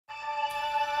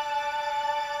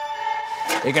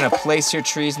You're gonna place your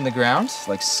trees in the ground,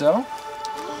 like so.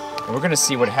 And we're gonna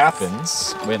see what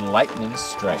happens when lightning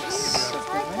strikes.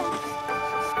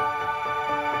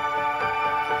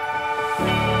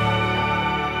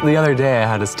 The other day I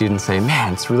had a student say,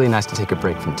 man, it's really nice to take a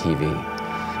break from TV,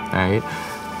 right?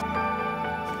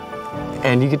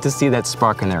 And you get to see that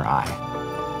spark in their eye.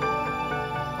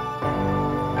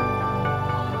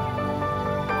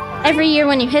 Every year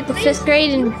when you hit the 5th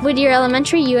grade in Whittier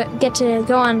Elementary, you get to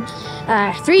go on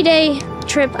a 3-day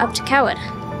trip up to Cowwood.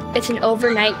 It's an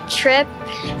overnight trip,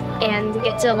 and you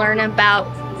get to learn about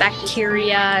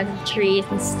bacteria and trees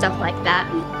and stuff like that.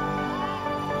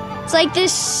 It's like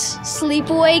this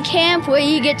sleepaway camp where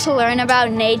you get to learn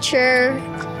about nature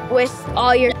with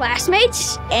all your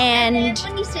classmates, and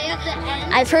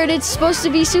I've heard it's supposed to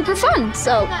be super fun,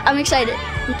 so I'm excited.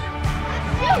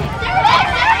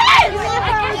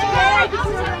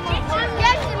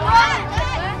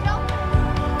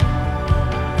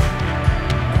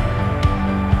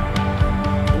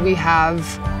 We have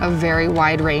a very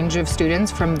wide range of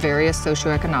students from various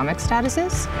socioeconomic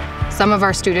statuses. Some of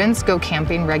our students go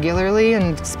camping regularly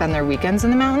and spend their weekends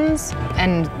in the mountains.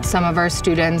 And some of our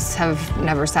students have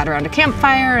never sat around a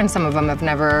campfire, and some of them have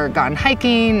never gone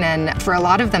hiking. And for a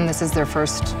lot of them, this is their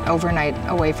first overnight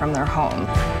away from their home.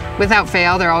 Without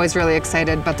fail, they're always really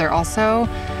excited, but they're also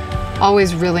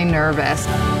always really nervous.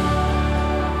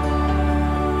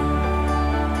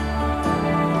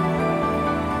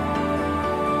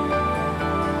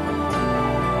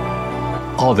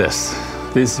 All this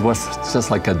was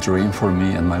just like a dream for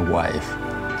me and my wife.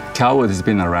 Cowwood has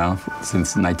been around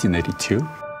since 1982.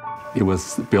 It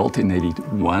was built in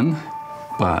 81,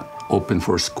 but opened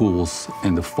for schools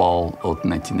in the fall of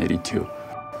 1982.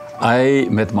 I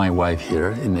met my wife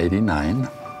here in 89.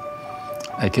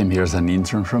 I came here as an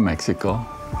intern from Mexico.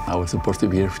 I was supposed to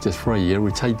be here just for a year,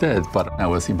 which I did, but I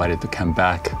was invited to come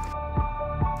back.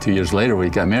 2 years later,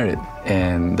 we got married,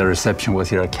 and the reception was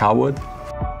here at Cowwood.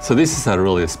 So this is a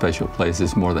really special place.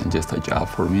 It's more than just a job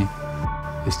for me.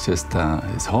 It's just,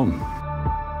 it's home.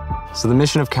 So the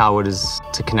mission of Cowwood is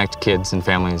to connect kids and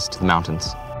families to the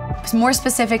mountains. More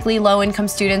specifically, low-income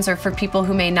students or for people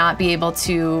who may not be able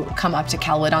to come up to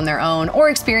Cowwood on their own or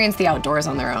experience the outdoors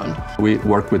on their own. We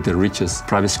work with the richest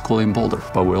private school in Boulder,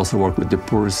 but we also work with the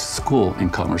poorest school in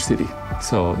Commerce City.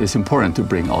 So it's important to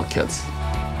bring all kids.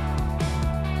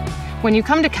 When you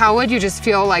come to Cowwood, you just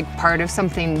feel like part of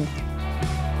something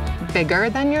bigger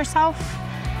than yourself.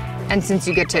 And since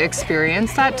you get to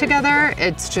experience that together,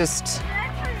 it's just,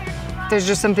 there's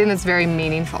just something that's very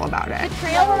meaningful about it. The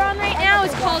trail we're on right now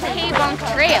is called Hay Bunk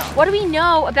Trail. What do we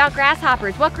know about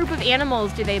grasshoppers? What group of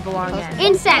animals do they belong in?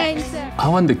 Insects. I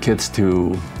want the kids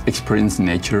to experience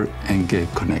nature and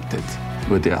get connected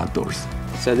with the outdoors.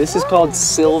 So this is called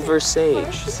silver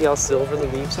sage. See how silver the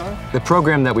leaves are? The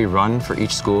program that we run for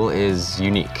each school is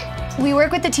unique. We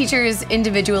work with the teachers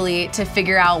individually to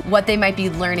figure out what they might be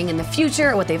learning in the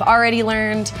future, what they've already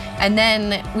learned, and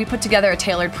then we put together a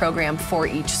tailored program for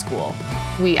each school.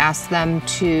 We ask them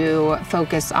to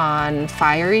focus on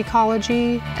fire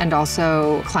ecology and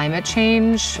also climate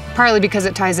change, partly because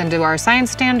it ties into our science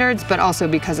standards, but also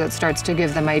because it starts to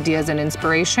give them ideas and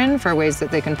inspiration for ways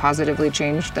that they can positively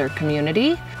change their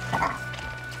community.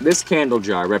 This candle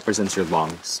jar represents your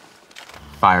lungs.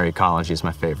 Fire ecology is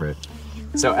my favorite.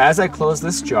 So as I close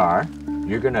this jar,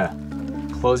 you're gonna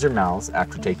close your mouths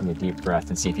after taking a deep breath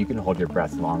and see if you can hold your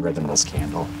breath longer than this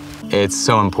candle. It's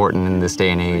so important in this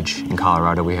day and age. In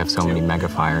Colorado, we have so many mega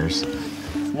fires.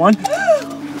 1.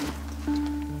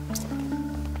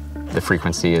 The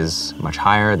frequency is much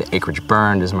higher, the acreage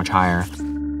burned is much higher.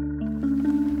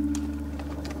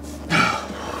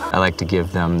 I like to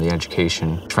give them the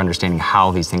education for understanding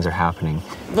how these things are happening.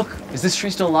 Look, is this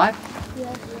tree still alive?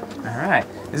 Yes. All right.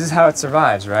 This is how it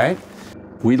survives, right?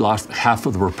 We lost half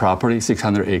of our property,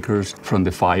 600 acres, from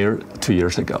the fire 2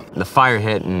 years ago. The fire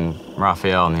hit, and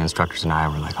Raphael and the instructors and I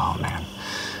were like, oh man,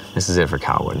 this is it for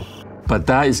Cowwood. But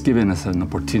that is giving us an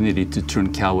opportunity to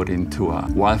turn Cowwood into a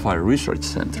wildfire research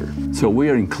center. So we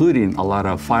are including a lot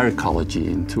of fire ecology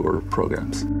into our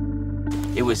programs.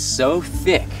 It was so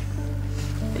thick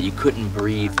that you couldn't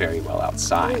breathe very well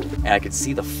outside. And I could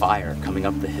see the fire coming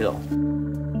up the hill.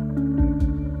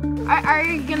 Are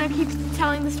you gonna keep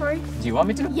telling the story? Do you want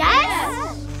me to?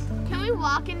 Yes! Can we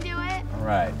walk and do it? All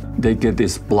right. They get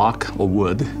this block of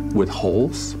wood with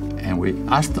holes, and we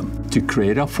ask them to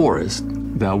create a forest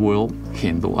that will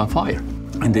handle a fire.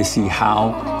 And they see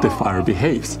how the fire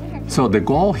behaves. So the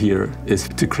goal here is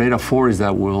to create a forest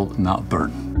that will not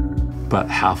burn. But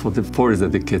half of the forest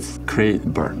that the kids create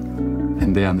burn,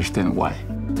 and they understand why.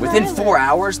 Within 4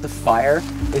 hours, the fire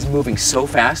is moving so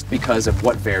fast because of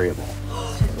what variable?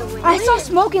 I saw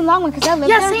smoke in Longwood because I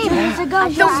lived there years ago.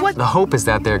 The hope is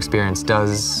that their experience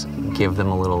does give them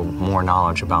a little more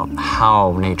knowledge about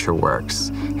how nature works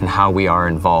and how we are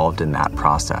involved in that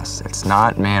process. It's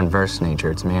not man versus nature,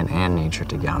 it's man and nature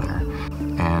together.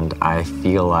 And I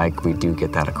feel like we do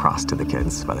get that across to the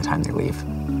kids by the time they leave.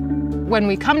 When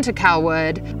we come to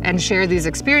Calwood and share these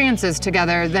experiences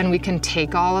together, then we can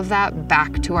take all of that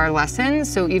back to our lessons.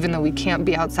 So even though we can't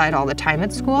be outside all the time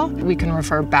at school, we can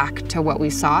refer back to what we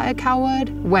saw at Calwood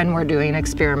when we're doing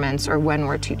experiments or when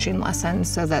we're teaching lessons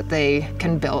so that they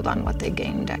can build on what they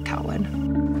gained at Calwood.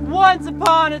 Once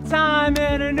upon a time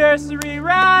in a nursery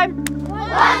rhyme.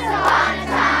 Once upon a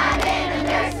time in a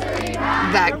nursery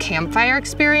rhyme. That campfire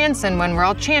experience and when we're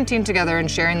all chanting together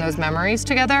and sharing those memories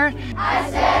together. I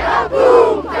said a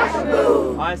boom, crash a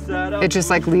boom. I said a it just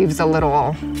like leaves a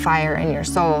little fire in your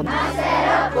soul. I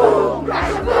said a boom,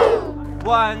 crash a boom.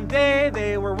 One day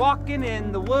they were walking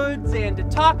in the woods and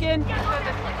talking.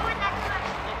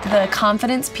 The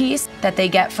confidence piece that they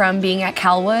get from being at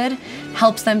Calwood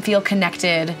helps them feel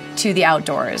connected to the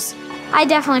outdoors. I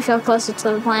definitely feel closer to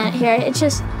the planet here.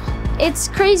 It's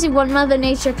crazy what Mother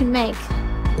Nature can make.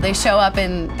 They show up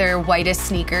in their whitest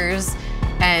sneakers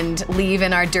and leave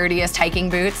in our dirtiest hiking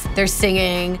boots. They're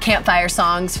singing campfire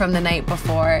songs from the night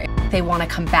before. They want to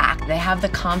come back. They have the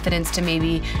confidence to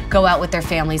maybe go out with their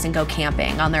families and go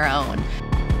camping on their own.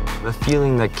 The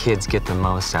feeling that kids get the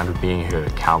most out of being here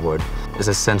at Calwood is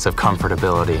a sense of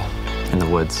comfortability in the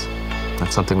woods.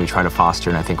 That's something we try to foster,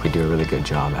 and I think we do a really good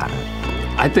job at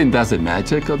it. I think that's the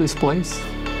magic of this place,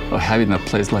 of having a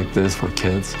place like this for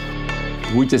kids.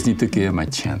 We just need to give them a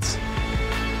chance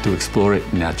to explore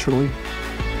it naturally,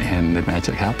 and the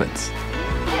magic happens.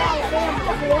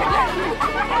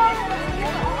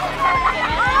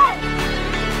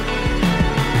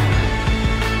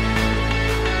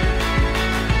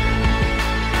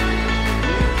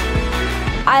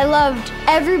 I loved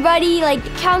everybody, like the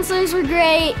counselors were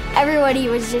great, everybody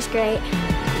was just great.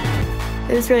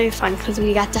 It was really fun because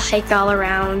we got to hike all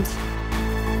around.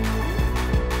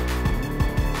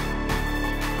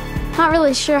 Not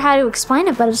really sure how to explain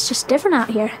it, but it's just different out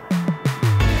here.